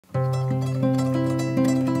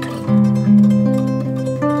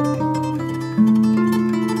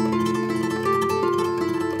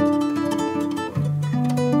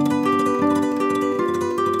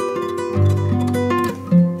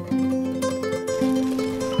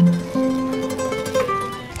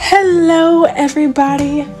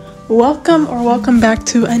everybody, welcome back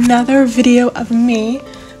to another video of me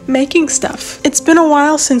making stuff. It's been a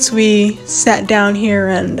while since we sat down here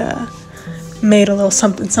and made a little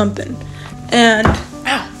something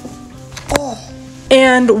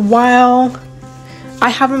and while I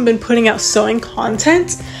haven't been putting out sewing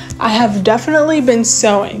content, I have definitely been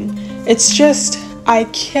sewing. It's just I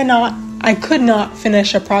could not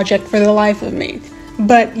finish a project for the life of me.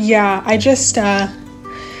 But yeah, I just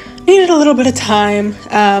needed a little bit of time.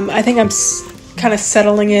 I think I'm kind of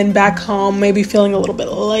settling in back home, maybe feeling a little bit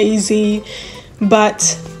lazy,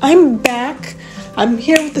 but I'm back. I'm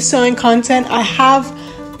here with the sewing content. I have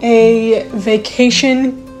a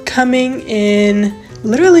vacation coming in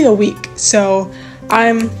literally a week, so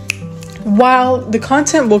while the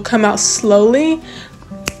content will come out slowly,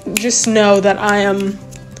 just know that I am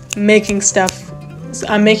making stuff.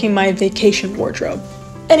 I'm making my vacation wardrobe.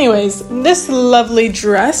 Anyways, this lovely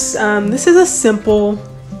dress, this is a simple,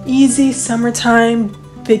 easy summertime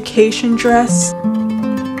vacation dress.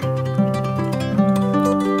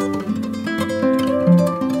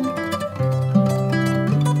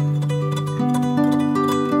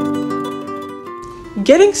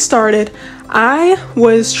 Getting started, I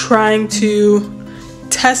was trying to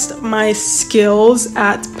test my skills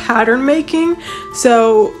at pattern making.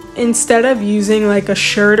 So instead of using like a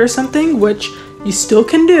shirt or something, which you still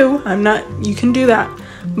can do, you can do that,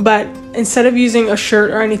 but instead of using a shirt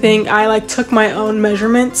or anything, I took my own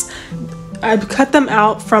measurements. I cut them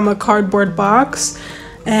out from a cardboard box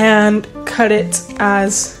and cut it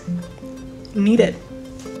as needed.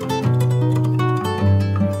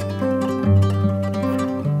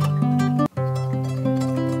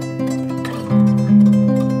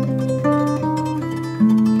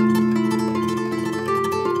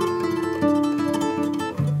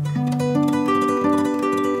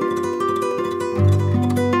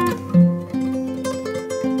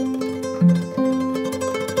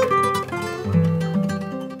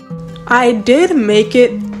 I did make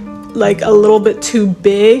it like a little bit too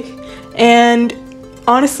big, and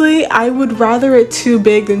honestly I would rather it too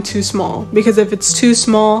big than too small, because if it's too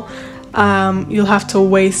small, you'll have to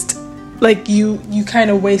waste, you kind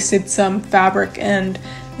of wasted some fabric and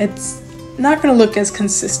it's not gonna look as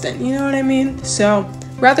consistent, you know what I mean? So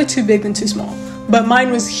rather too big than too small. But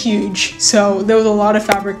mine was huge, so there was a lot of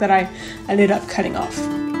fabric that I ended up cutting off.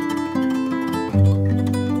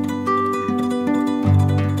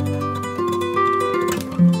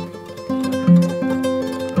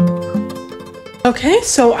 Okay,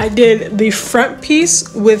 so I did the front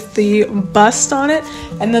piece with the bust on it,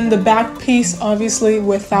 and then the back piece obviously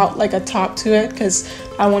without like a top to it, because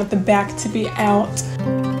I wanted the back to be out.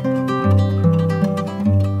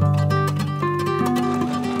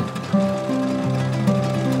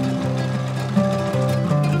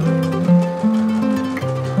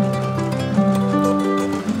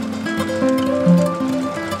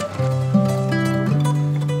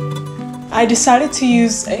 I decided to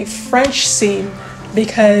use a French seam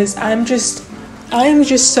because I am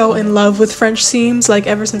just so in love with French seams. Like,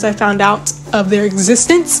 ever since I found out of their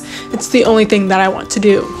existence, it's the only thing that I want to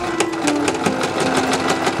do.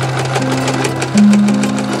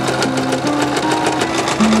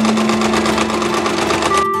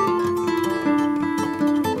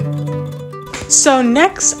 So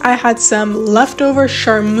next I had some leftover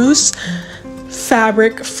charmeuse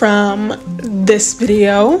fabric from this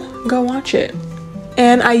video. Go watch it.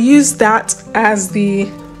 And I used that as the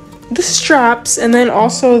straps, and then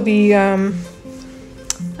also the I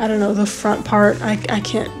don't know, the front part. I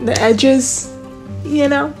can't, the edges, you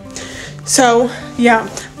know. So yeah,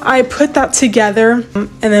 I put that together and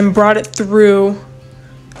then brought it through,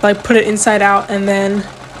 like put it inside out and then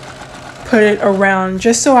put it around,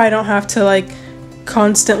 just so I don't have to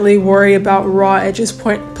constantly worry about raw edges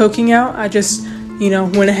poking out. I just,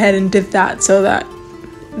 went ahead and did that so that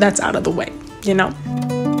that's out of the way,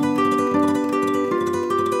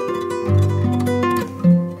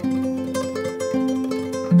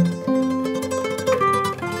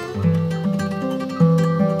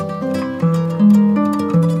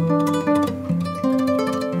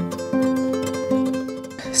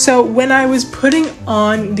 So when I was putting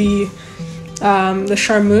on the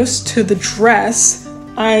charmeuse to the dress,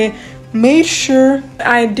 I made sure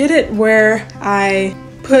I did it where I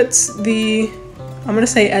put I'm gonna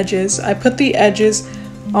say edges. I put the edges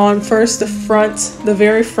on first, the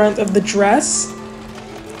very front of the dress,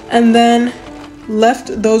 and then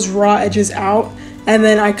left those raw edges out, and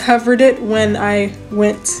then I covered it when I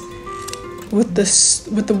went with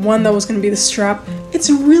the one that was gonna be the strap.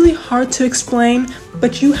 It's really hard to explain,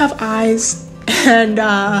 but you have eyes, and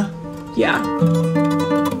yeah.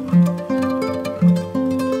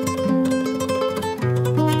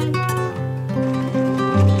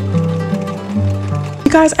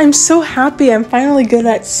 Guys, I'm so happy I'm finally good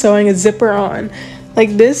at sewing a zipper on. Like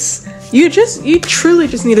this, you truly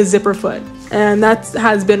just need a zipper foot. And that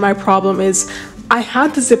has been my problem, is I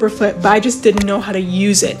had the zipper foot, but I just didn't know how to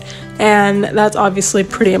use it. And that's obviously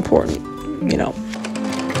pretty important, you know.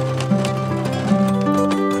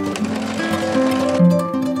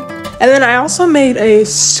 And then I also made a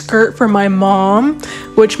skirt for my mom,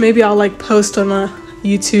 which maybe I'll like post on a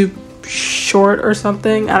YouTube short or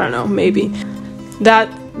something. I don't know, maybe.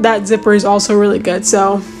 That zipper is also really good.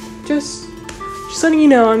 So just letting you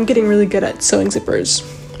know, I'm getting really good at sewing zippers.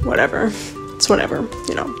 Whatever. It's whatever,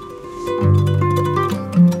 you know.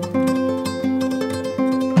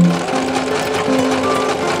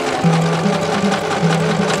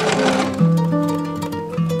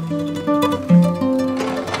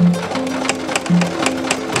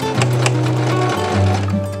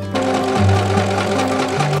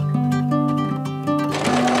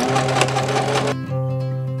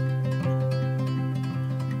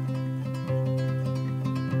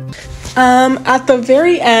 At the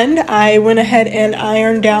very end, I went ahead and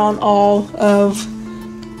ironed down all of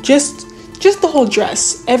just the whole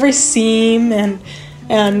dress. Every seam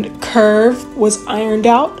and curve was ironed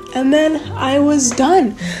out, and then I was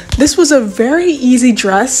done. This was a very easy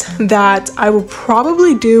dress that I will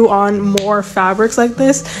probably do on more fabrics like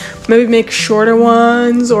this. Maybe make shorter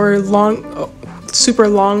ones or super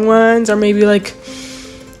long ones, or maybe like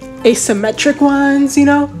asymmetric ones, you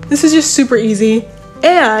know? This is just super easy.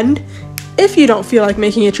 And if you don't feel like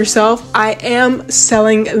making it yourself, I am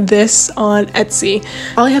selling this on Etsy.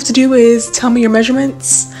 All you have to do is tell me your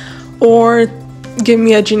measurements or give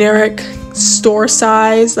me a generic store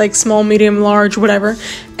size, like small, medium, large, whatever.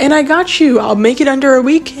 And I got you. I'll make it under a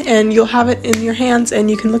week and you'll have it in your hands and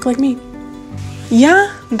you can look like me.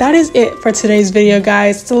 Yeah, that is it for today's video,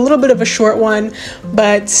 guys. It's a little bit of a short one,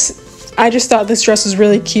 but I just thought this dress was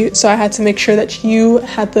really cute, so I had to make sure that you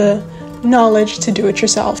had the knowledge to do it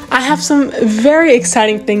yourself. I have some very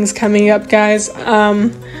exciting things coming up, guys.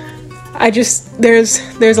 There's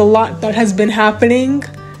a lot that has been happening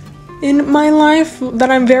in my life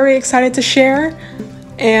that I'm very excited to share,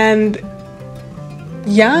 and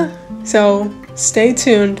yeah, so stay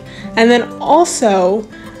tuned. And then also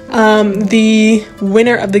the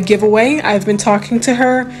winner of the giveaway, I've been talking to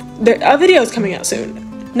her. A video is coming out soon.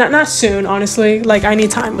 Not soon, honestly, like I need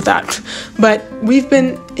time with that, but we've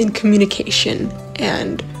been in communication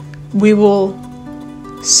and we will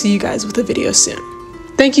see you guys with a video soon.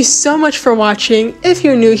 Thank you so much for watching. If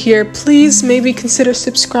you're new here, please maybe consider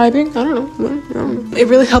subscribing. I don't know. It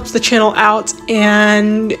really helps the channel out,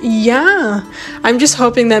 and yeah, I'm just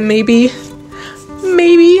hoping that maybe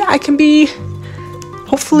I can be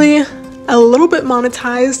hopefully a little bit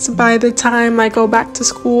monetized by the time I go back to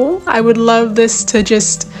school. I would love this to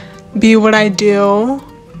just be what I do.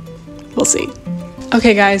 We'll see.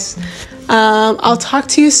 Okay, guys, I'll talk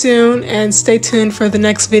to you soon and stay tuned for the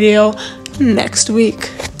next video next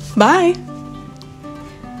week. Bye.